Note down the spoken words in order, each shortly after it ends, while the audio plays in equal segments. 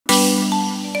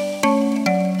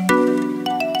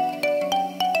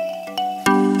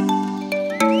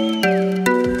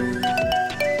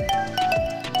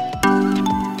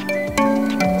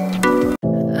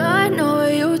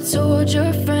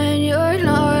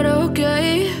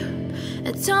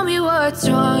tell me what's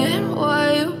wrong and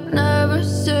why you never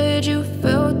said you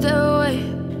felt that way.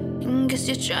 And guess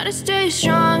you're trying to stay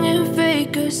strong and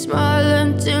fake a smile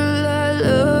until I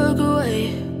look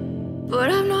away.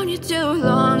 But I've known you too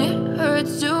long, it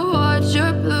hurts to watch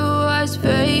your blue eyes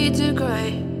fade to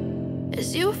gray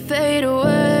as you fade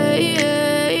away,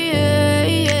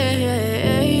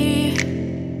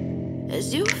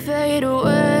 as you fade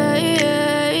away.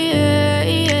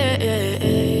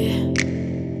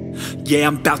 Yeah,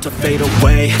 I'm about to fade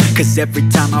away, cause every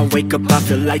time I wake up I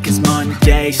feel like it's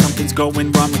Monday. Something's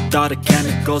going wrong with all the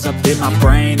chemicals up in my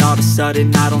brain. All of a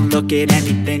sudden I don't look at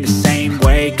anything the same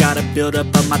way. Got a build up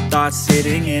of my thoughts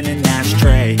sitting in an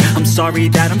ashtray. I'm sorry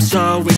that I'm so